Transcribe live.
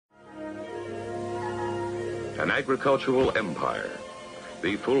an agricultural empire,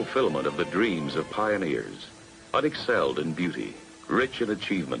 the fulfillment of the dreams of pioneers, unexcelled in beauty, rich in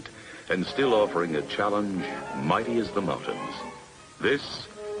achievement, and still offering a challenge mighty as the mountains. This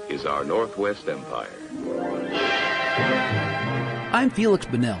is our Northwest Empire. I'm Felix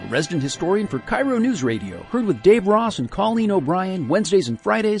Bunnell, resident historian for Cairo News Radio, heard with Dave Ross and Colleen O'Brien Wednesdays and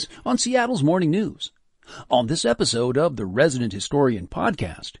Fridays on Seattle's Morning News. On this episode of the Resident Historian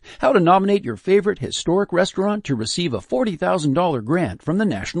Podcast, how to nominate your favorite historic restaurant to receive a $40,000 grant from the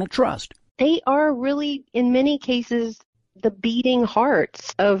National Trust. They are really, in many cases, the beating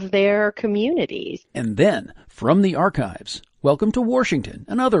hearts of their communities. And then, from the archives, welcome to Washington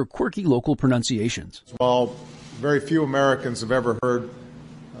and other quirky local pronunciations. While very few Americans have ever heard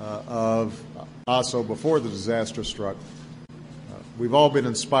of Aso before the disaster struck, we've all been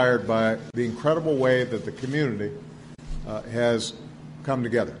inspired by the incredible way that the community has come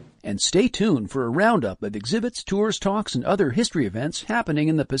together. And stay tuned for a roundup of exhibits, tours, talks, and other history events happening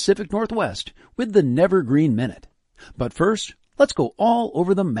in the Pacific Northwest with the Nevergreen Minute. But first, let's go all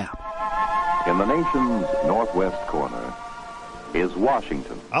over the map. In the nation's northwest corner is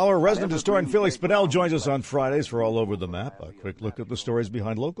Washington. Our resident historian Felix Bunnell joins us on Fridays for All Over the Map, a quick look at the stories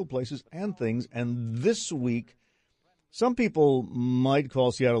behind local places and things. And this week, some people might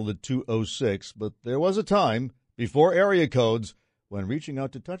call Seattle the 206, but there was a time before area codes when reaching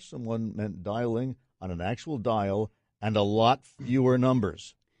out to touch someone meant dialing on an actual dial and a lot fewer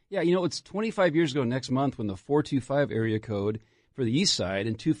numbers. Yeah, you know, it's 25 years ago next month when the 425 area code for the east side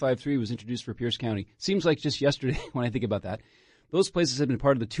and 253 was introduced for Pierce County. Seems like just yesterday when I think about that. Those places had been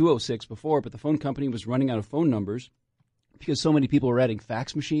part of the 206 before, but the phone company was running out of phone numbers because so many people were adding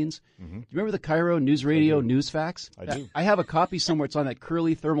fax machines. Mm-hmm. Do you remember the Cairo News Radio News Fax? I do. I have a copy somewhere. It's on that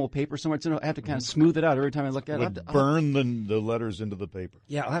curly thermal paper somewhere. I have to kind of smooth it out every time I look at it. Burn the letters into the paper.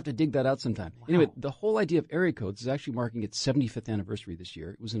 Yeah, I'll have to dig that out sometime. Wow. Anyway, the whole idea of area codes is actually marking its 75th anniversary this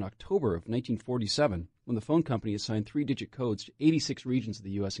year. It was in October of 1947 when the phone company assigned 3-digit codes to 86 regions of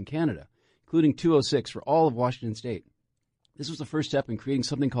the U.S. and Canada, including 206 for all of Washington State. This was the first step in creating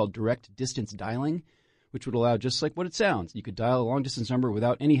something called direct distance dialing, which would allow, just like what it sounds, you could dial a long-distance number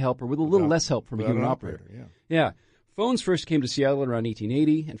without any help or with a little less help from a human operator. Yeah. Phones first came to Seattle around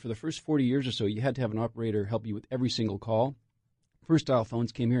 1880, and for the first 40 years or so, you had to have an operator help you with every single call. First dial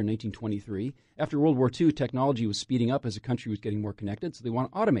phones came here in 1923. After World War II, technology was speeding up as the country was getting more connected, so they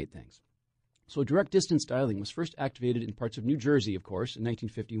want to automate things. So direct distance dialing was first activated in parts of New Jersey, of course, in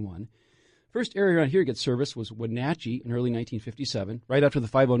 1951. First area around here to get service was Wenatchee in early 1957, right after the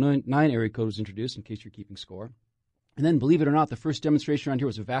 509 area code was introduced, in case you're keeping score. And then, believe it or not, the first demonstration around here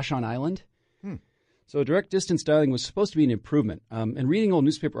was Vashon Island. So direct distance dialing was supposed to be an improvement. And reading old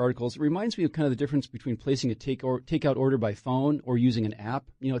newspaper articles, it reminds me of kind of the difference between placing a takeout order by phone or using an app.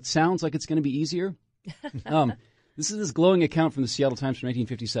 You know, it sounds like it's going to be easier. This is this glowing account from the Seattle Times from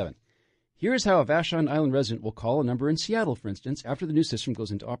 1957. Here's how a Vashon Island resident will call a number in Seattle, for instance, after the new system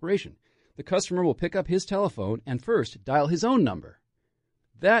goes into operation. The customer will pick up his telephone and first dial his own number.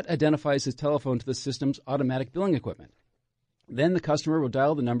 That identifies his telephone to the system's automatic billing equipment. Then the customer will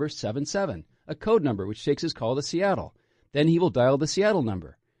dial the number 77, a code number which takes his call to Seattle. Then he will dial the Seattle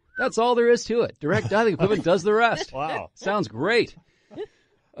number. That's all there is to it. Direct dialing equipment does the rest. Wow. Sounds great.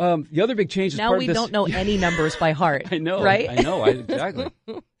 The other big change is now part we of this. don't know any numbers by heart. I know, right? I know, exactly.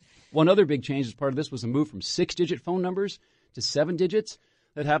 One other big change as part of this was a move from 6-digit phone numbers to 7 digits.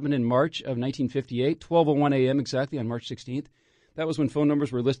 That happened in March of 1958, 12:01 a.m. exactly on March 16th. That was when phone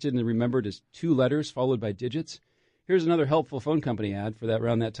numbers were listed and remembered as 2 letters followed by digits. Here's another helpful phone company ad for that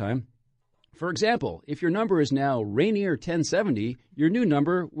around that time. For example, if your number is now Rainier 1070, your new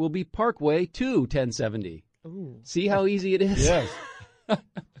number will be Parkway 2 1070. Ooh. See how easy it is? Yes.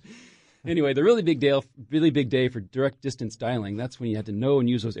 Anyway, the really big day for direct distance dialing, that's when you had to know and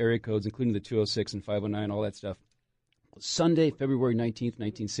use those area codes, including the 206 and 509, all that stuff. Sunday, February 19th,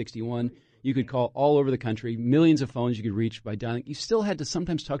 1961, you could call all over the country, millions of phones you could reach by dialing. You still had to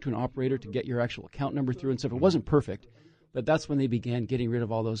sometimes talk to an operator to get your actual account number through and stuff. It wasn't perfect, but that's when they began getting rid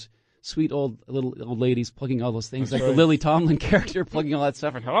of all those sweet old ladies plugging all those things, that's like right. The Lily Tomlin character plugging all that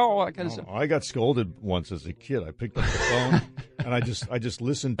stuff and hello, that kind of stuff. I got scolded once as a kid. I picked up the phone and I just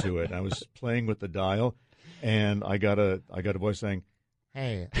listened to it. I was playing with the dial, and I got a voice saying,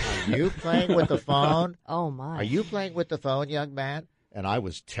 "Hey, are you playing with the phone? Oh, my. Are you playing with the phone, young man?" And I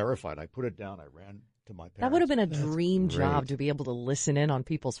was terrified. I put it down. I ran to my parents. That would have been a dream job to be able to listen in on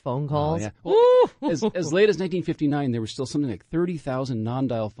people's phone calls. Oh, yeah. Well, as late as 1959, there were still something like 30,000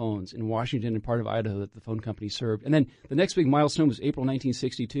 non-dial phones in Washington and part of Idaho that the phone company served. And then the next big milestone was April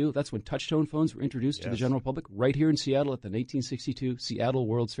 1962. That's when touch-tone phones were introduced to the general public right here in Seattle at the 1962 Seattle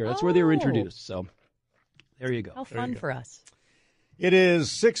World's Fair. That's where they were introduced. So There you go. How fun for us. It is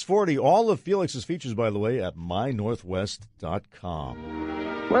 6:40. All of Felix's features, by the way, at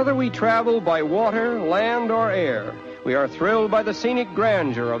mynorthwest.com. Whether we travel by water, land, or air, we are thrilled by the scenic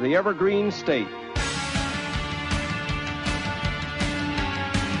grandeur of the evergreen state.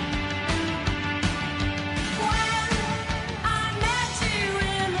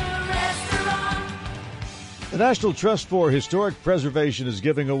 The National Trust for Historic Preservation is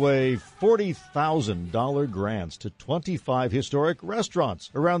giving away $40,000 grants to 25 historic restaurants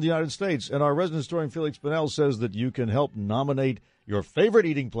around the United States. And our resident historian Felix Bunnell says that you can help nominate your favorite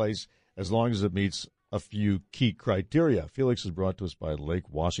eating place as long as it meets a few key criteria. Felix is brought to us by Lake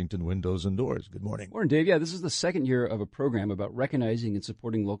Washington Windows and Doors. Good morning. Morning, Dave. Yeah, this is the second year of a program about recognizing and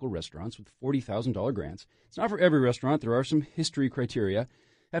supporting local restaurants with $40,000 grants. It's not for every restaurant. There are some history criteria.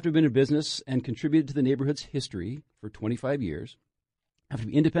 Have to have been in business and contributed to the neighborhood's history for 25 years, have to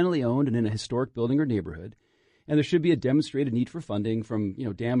be independently owned and in a historic building or neighborhood, and there should be a demonstrated need for funding from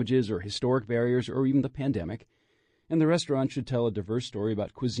damages or historic barriers or even the pandemic, and the restaurant should tell a diverse story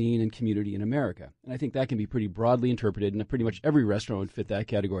about cuisine and community in America. And I think that can be pretty broadly interpreted, and pretty much every restaurant would fit that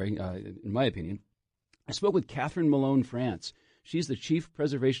category, in my opinion. I spoke with Catherine Malone France. She's the Chief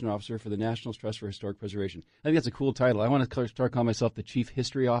Preservation Officer for the National Trust for Historic Preservation. I think that's a cool title. I want to start calling myself the Chief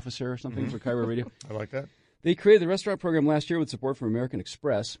History Officer or something for Cairo Radio. I like that. They created the restaurant program last year with support from American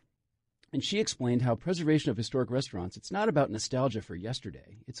Express, and she explained how preservation of historic restaurants, it's not about nostalgia for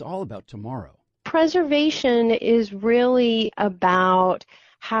yesterday. It's all about tomorrow. Preservation is really about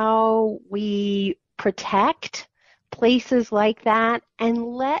how we protect places like that and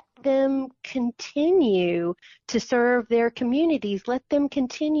let them continue to serve their communities. Let them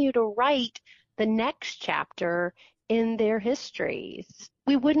continue to write the next chapter in their histories.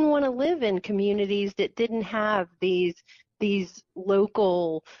 We wouldn't want to live in communities that didn't have these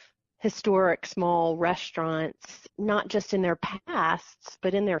local historic small restaurants, not just in their pasts,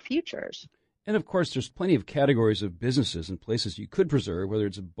 but in their futures. And, of course, there's plenty of categories of businesses and places you could preserve, whether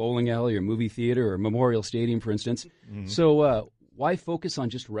it's a bowling alley or movie theater or a memorial stadium, for instance. Mm-hmm. So why focus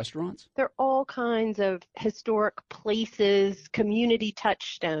on just restaurants? There are all kinds of historic places, community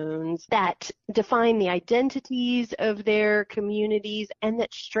touchstones that define the identities of their communities and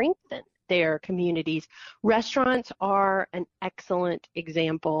that strengthen their communities. Restaurants are an excellent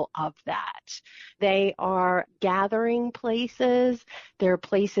example of that. They are gathering places. They're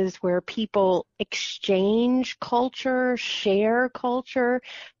places where people exchange culture, share culture,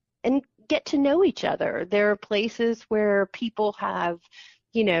 and get to know each other. There are places where people have,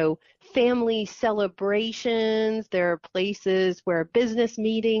 family celebrations. There are places where business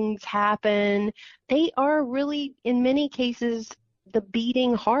meetings happen. They are really, in many cases, the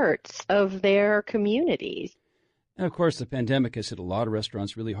beating hearts of their communities. And of course, the pandemic has hit a lot of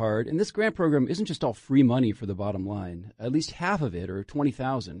restaurants really hard. And this grant program isn't just all free money for the bottom line. At least half of it, or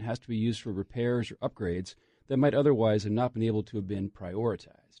 $20,000, has to be used for repairs or upgrades that might otherwise have not been able to have been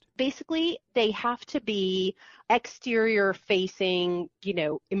prioritized. Basically, they have to be exterior-facing,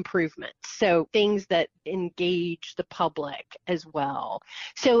 improvements. So things that engage the public as well.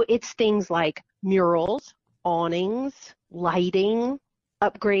 So it's things like murals, awnings, lighting,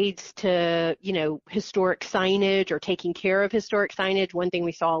 upgrades to, historic signage or taking care of historic signage. One thing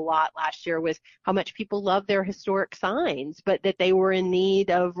we saw a lot last year was how much people love their historic signs, but that they were in need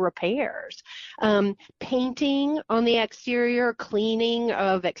of repairs. Painting on the exterior, cleaning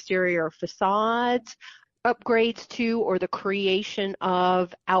of exterior facades, upgrades to or the creation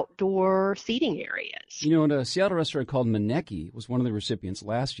of outdoor seating areas. And a Seattle restaurant called Maneki was one of the recipients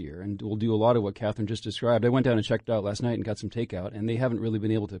last year and will do a lot of what Catherine just described. I went down and checked it out last night and got some takeout, and they haven't really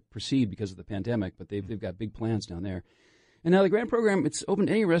been able to proceed because of the pandemic, but they've got big plans down there. And now the grant program, it's open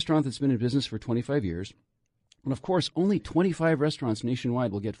to any restaurant that's been in business for 25 years. And of course, only 25 restaurants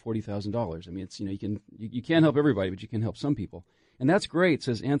nationwide will get $40,000. I mean, it's you can't help everybody, but you can help some people. And that's great,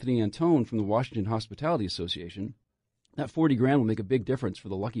 says Anthony Antone from the Washington Hospitality Association. That $40,000 will make a big difference for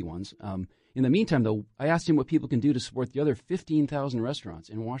the lucky ones. In the meantime, though, I asked him what people can do to support the other 15,000 restaurants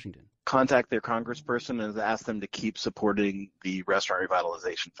in Washington. Contact their congressperson and ask them to keep supporting the Restaurant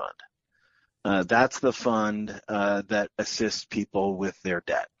Revitalization Fund. That's the fund that assists people with their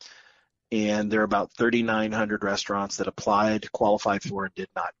debt. And there are about 3,900 restaurants that applied, qualified for, and did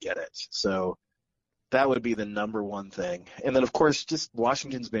not get it. So that would be the number one thing. And then, of course, just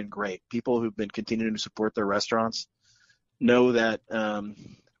Washington's been great. People who've been continuing to support their restaurants know that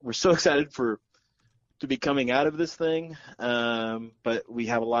we're so excited to be coming out of this thing, but we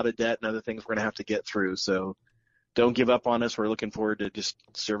have a lot of debt and other things we're going to have to get through. So don't give up on us. We're looking forward to just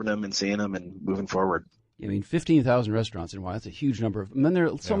serving them and seeing them and moving forward. I mean, 15,000 restaurants in a while. That's a huge number. And then there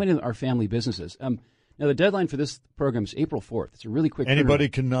are so many of them are family businesses. Now, Now, the deadline for this program is April 4th. It's a really quick Anybody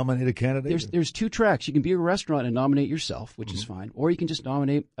turnaround. can nominate a candidate? There's two tracks. You can be a restaurant and nominate yourself, which is fine, or you can just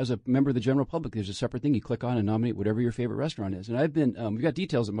nominate as a member of the general public. There's a separate thing. You click on and nominate whatever your favorite restaurant is. And I've been we've got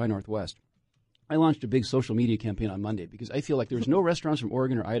details at My Northwest. I launched a big social media campaign on Monday because I feel like there's no restaurants from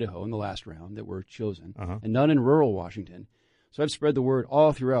Oregon or Idaho in the last round that were chosen, and none in rural Washington. So I've spread the word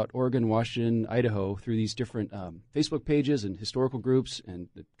all throughout Oregon, Washington, Idaho through these different Facebook pages and historical groups and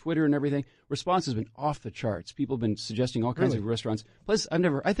Twitter and everything. Response has been off the charts. People have been suggesting all kinds of restaurants. Plus,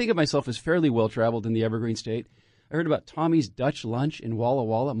 I think of myself as fairly well-traveled in the Evergreen State. I heard about Tommy's Dutch Lunch in Walla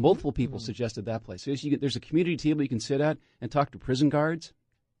Walla. Multiple people suggested that place. So there's a community table you can sit at and talk to prison guards.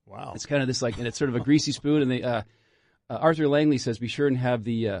 Wow. It's kind of this and it's sort of a greasy spoon, and they Arthur Langley says, be sure and have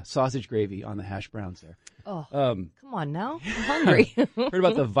the sausage gravy on the hash browns there. Oh, come on now. I'm hungry. Heard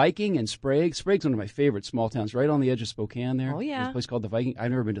about the Viking and Sprague. Sprague's one of my favorite small towns, right on the edge of Spokane there. Oh, yeah. There's a place called the Viking. I've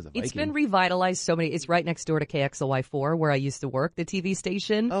never been to the Viking. It's been revitalized so many. It's right next door to KXLY4, where I used to work, the TV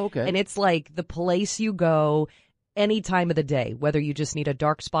station. Oh, okay. And it's like the place you go any time of the day, whether you just need a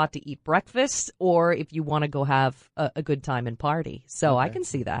dark spot to eat breakfast or if you want to go have a good time and party. So I can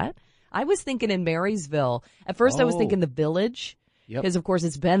see that. I was thinking in Marysville. At first I was thinking the Village. Because, of course,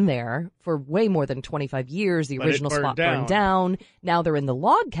 it's been there for way more than 25 years. The original spot burned down. Now they're in the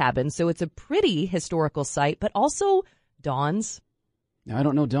log cabin, so it's a pretty historical site. But also, Dawn's. Now, I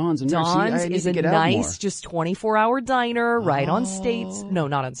don't know Dawn's. Dawn's is a nice, just 24-hour diner right on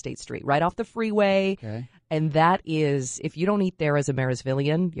not on State Street, right off the freeway. Okay. And that is, if you don't eat there as a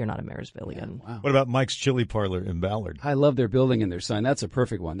Marysvillian, you're not a Marysvillian. Yeah, wow. What about Mike's Chili Parlor in Ballard? I love their building and their sign. That's a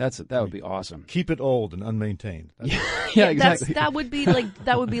perfect one. That would be awesome. Keep it old and unmaintained. Yeah, exactly. That would be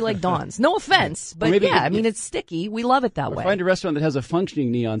like Dawn's. No offense, but it's sticky. We love it that way. Find a restaurant that has a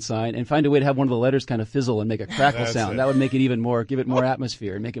functioning neon sign and find a way to have one of the letters kind of fizzle and make a crackle sound. That would make it even more, give it more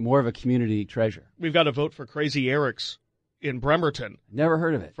atmosphere and make it more of a community treasure. We've got to vote for Crazy Eric's in Bremerton. Never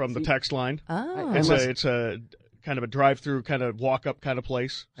heard of it. From the text line. Oh. It's a kind of a drive-through, kind of walk-up kind of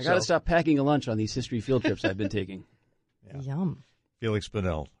place. I got to stop packing a lunch on these history field trips I've been taking. Yeah. Yum. Felix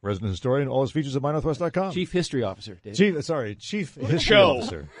Pinnell, resident historian, all his features at MyNorthwest.com. Chief History Officer, Dave. Chief History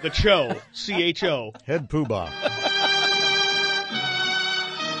Officer. The Cho, C-H-O. Head Poobah.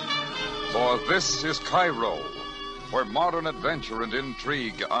 For this is Cairo, where modern adventure and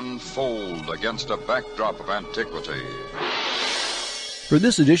intrigue unfold against a backdrop of antiquity. For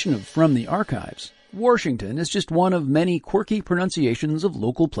this edition of From the Archives, Washington is just one of many quirky pronunciations of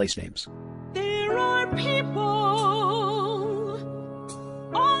local place names. There are people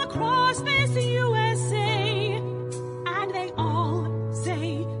all across this USA, and they all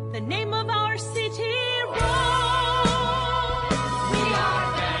say the name of our city wrong. We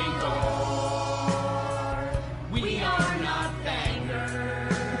are Bangor. We are not Bangor.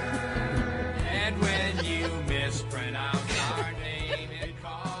 And when you mispronounce our name, it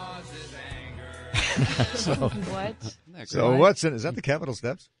causes anger. What? So what's in? Is that the Capitol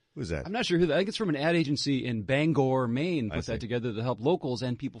Steps? Who's that? I'm not sure who that. I think it's from an ad agency in Bangor, Maine. Put that together to help locals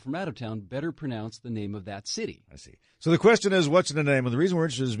and people from out of town better pronounce the name of that city. I see. So the question is, what's in the name? And the reason we're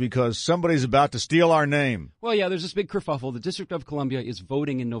interested is because somebody's about to steal our name. Well, yeah, there's this big kerfuffle. The District of Columbia is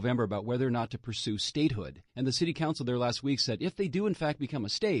voting in November about whether or not to pursue statehood. And the city council there last week said if they do, in fact, become a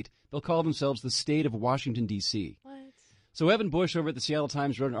state, they'll call themselves the state of Washington, D.C. What? So Evan Bush over at the Seattle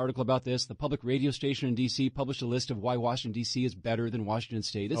Times wrote an article about this. The public radio station in D.C. published a list of why Washington, D.C. is better than Washington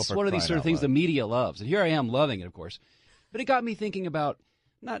State. It's one of these sort of things the media loves. And here I am loving it, of course. But it got me thinking about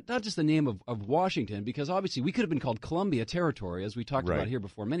not just the name of Washington, because obviously we could have been called Columbia Territory, as we talked about here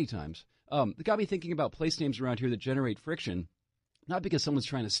before many times. It got me thinking about place names around here that generate friction, not because someone's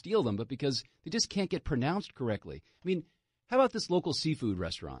trying to steal them, but because they just can't get pronounced correctly. I mean, how about this local seafood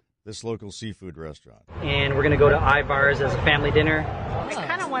restaurant? And we're going to go to Ivar's as a family dinner. I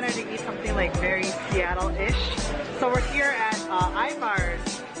kind of wanted to eat something like very Seattle-ish. So we're here at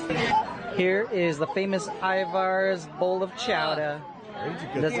Ivar's. Here is the famous Ivar's bowl of chowder.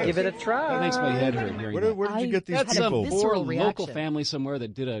 Let's give it a try. That makes my head hurt hearing that. Where did you get these That's people? Some poor local family somewhere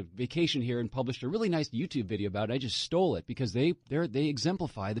that did a vacation here and published a really nice YouTube video about it. I just stole it because they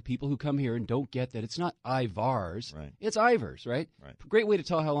exemplify the people who come here and don't get that it's not Ivar's. Right. It's Ivers, right? Great way to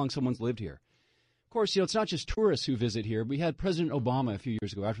tell how long someone's lived here. Of course, it's not just tourists who visit here. We had President Obama a few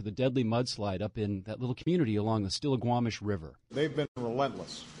years ago after the deadly mudslide up in that little community along the Stillaguamish River. They've been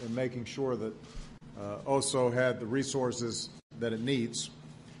relentless in making sure that OSO had the resources that it needs,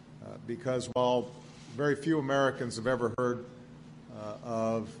 because while very few Americans have ever heard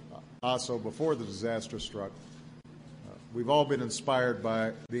of OSO before the disaster struck, we've all been inspired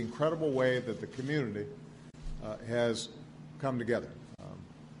by the incredible way that the community has come together.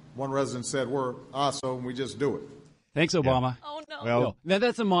 One resident said, we're ASO and we just do it. Thanks, Obama. Oh, no. Well, now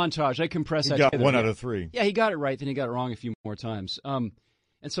that's a montage. I compressed that. He got together. 1 out of 3. Yeah, he got it right, then he got it wrong a few more times. And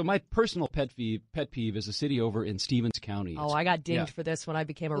so my personal pet peeve is a city over in Stevens County. Oh, I got dinged for this when I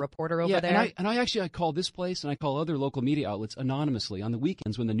became a reporter over there. And I call this place and I call other local media outlets anonymously on the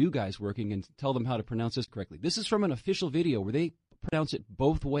weekends when the new guy's working and tell them how to pronounce this correctly. This is from an official video where they pronounce it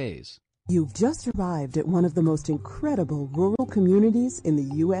both ways. You've just arrived at one of the most incredible rural communities in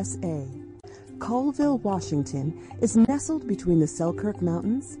the USA. Colville, Washington is nestled between the Selkirk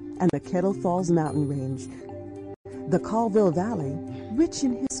Mountains and the Kettle Falls Mountain Range. The Colville Valley, rich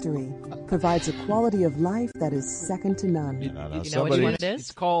in history, provides a quality of life that is second to none. You know which one it is?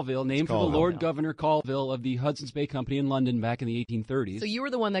 It's Colville, named for the Lord Governor Colville of the Hudson's Bay Company in London back in the 1830s. So you were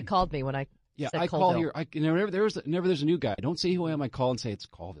the one that called me when I said I Colville. call here. Whenever there's a new guy, don't say who I am. I call and say it's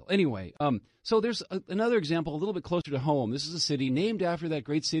Colville. Anyway, so there's another example a little bit closer to home. This is a city named after that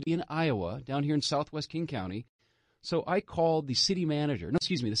great city in Iowa, down here in southwest King County. So I called the city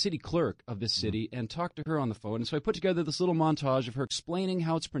the city clerk of this city and talked to her on the phone. And so I put together this little montage of her explaining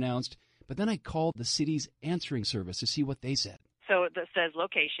how it's pronounced. But then I called the city's answering service to see what they said. So that says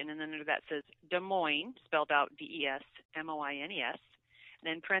location, and then under that says Des Moines, spelled out DESMOINES.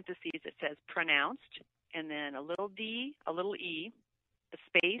 And then parentheses, it says pronounced, and then a little D, a little E, a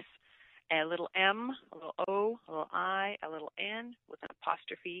space, a little M, a little O, a little I, a little N with an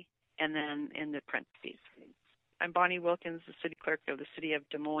apostrophe, and then in the parentheses. I'm Bonnie Wilkins, the city clerk of the city of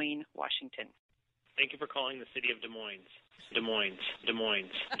Des Moines, Washington. Thank you for calling the city of Des Moines. Des Moines, Des Moines,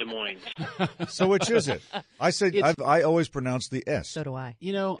 Des Moines. So which is it? I always pronounce the S. So do I.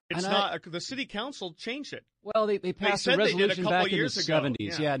 You know, it's not. The city council changed it. Well, they passed a resolution back in the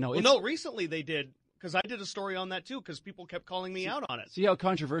 70s. Yeah, no. Recently they did, because I did a story on that too, because people kept calling me out on it. See how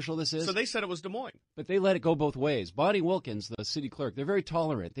controversial this is? So they said it was Des Moines. But they let it go both ways. Bonnie Wilkins, the city clerk, they're very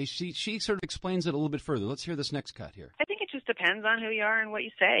tolerant. She sort of explains it a little bit further. Let's hear this next cut here. I think it just depends on who you are and what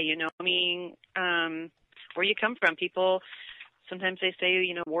you say. Where you come from. People, sometimes they say,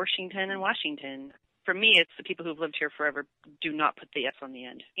 Washington and Washington. For me, it's the people who've lived here forever do not put the S on the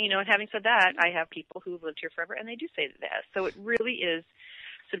end. And having said that, I have people who've lived here forever and they do say the S. So it really is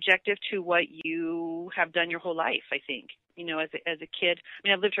subjective to what you have done your whole life, I think. As a kid,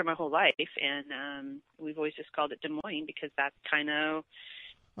 I've lived here my whole life, and we've always just called it Des Moines because that's kind of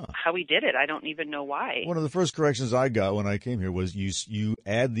how we did it. I don't even know why. One of the first corrections I got when I came here was you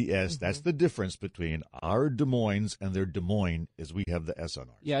add the S. Mm-hmm. That's the difference between our Des Moines and their Des Moines is we have the S on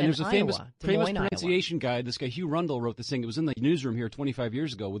ours. Yeah, and there's a famous pronunciation guide. This guy, Hugh Rundle, wrote this thing. It was in the newsroom here 25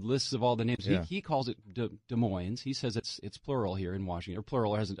 years ago with lists of all the names. Yeah. He calls it Des Moines. He says it's plural here in Washington, or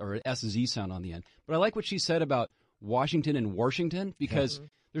plural, or an S-Z sound on the end. But I like what she said about Washington and Washington because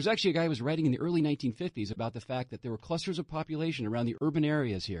there's actually a guy who was writing in the early 1950s about the fact that there were clusters of population around the urban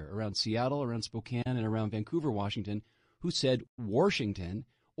areas here, around Seattle, around Spokane, and around Vancouver, Washington, who said Washington,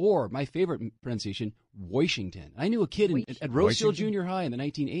 or my favorite pronunciation, Washington. I knew a kid at Rosehill Junior High in the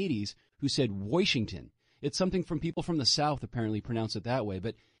 1980s who said Washington. It's something from people from the South apparently pronounce it that way.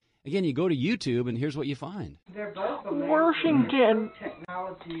 But again, you go to YouTube and here's what you find. They're both Washington.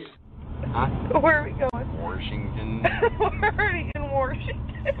 Technology. Huh? Where are we going? Washington. We're already in Washington.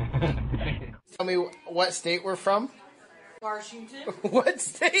 Tell me what state we're from. Washington. What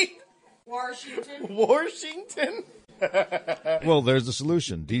state? Washington. Washington. Well, there's the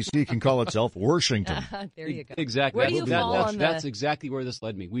solution. D.C. can call itself Washington. There you go. Exactly. Where do you fall on that's exactly where this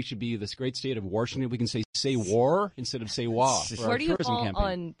led me. We should be this great state of Washington. We can say war instead of say wa. Where do you fall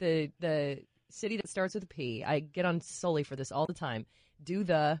on the city that starts with a P? I get on solely for this all the time.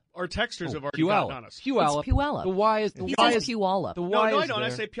 Our texters have already gotten on us. Puyallup. The Y is He says Puyallup. The No, Y I is don't. there. I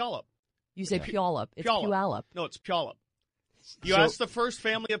say Puyallup. You say Puyallup. It's Puyallup. No, it's Puyallup. You ask the first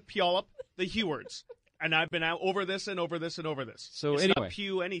family of Puyallup, the Hewards. And I've been out over this and over this and over this. So it's anyway. not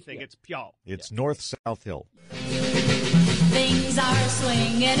Pew anything. Yeah. It's Puyallup. It's North-South Hill. Things are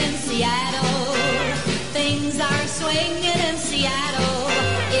swinging in Seattle. Things are swinging in Seattle.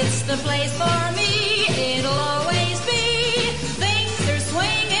 It's the place for me. It'll always be. Things are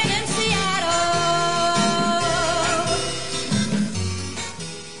swinging in Seattle.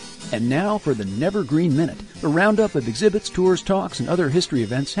 And now for the Never Green Minute, the roundup of exhibits, tours, talks, and other history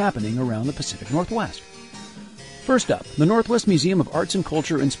events happening around the Pacific Northwest. First up, the Northwest Museum of Arts and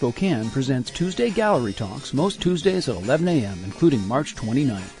Culture in Spokane presents Tuesday Gallery Talks most Tuesdays at 11 a.m., including March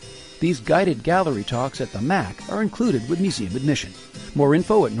 29th. These guided gallery talks at the MAC are included with museum admission. More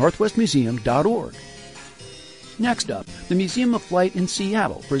info at northwestmuseum.org. Next up, the Museum of Flight in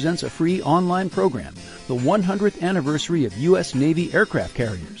Seattle presents a free online program, the 100th Anniversary of U.S. Navy Aircraft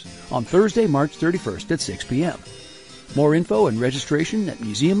Carriers, on Thursday, March 31st at 6 p.m. More info and registration at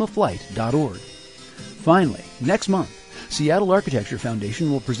museumofflight.org. Finally, next month, Seattle Architecture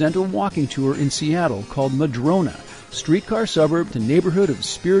Foundation will present a walking tour in Seattle called Madrona, streetcar suburb to neighborhood of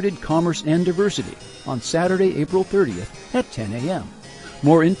spirited commerce and diversity, on Saturday, April 30th at 10 a.m.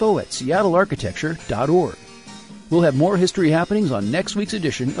 More info at seattlearchitecture.org. We'll have more history happenings on next week's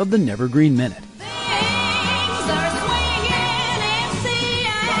edition of the Nevergreen Minute.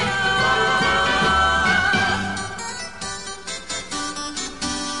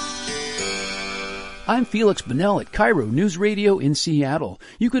 I'm Felix Bonnell at Cairo News Radio in Seattle.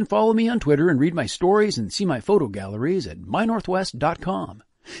 You can follow me on Twitter and read my stories and see my photo galleries at mynorthwest.com.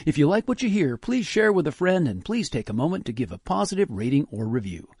 If you like what you hear, please share with a friend and please take a moment to give a positive rating or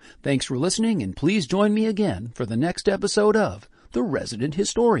review. Thanks for listening, and please join me again for the next episode of The Resident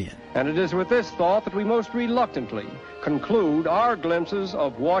Historian. And it is with this thought that we most reluctantly conclude our glimpses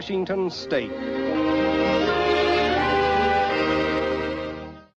of Washington State.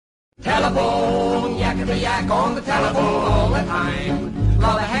 Telephone, yakety-yak on the telephone all the time.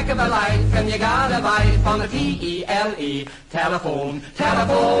 Got a heck of a life and you got a bite on the T-E-L-E. Telephone,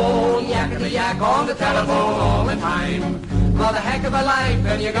 telephone, yakety-yak on the telephone all the time. Got a heck of a life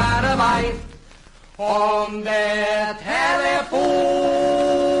and you got a bite on the telephone.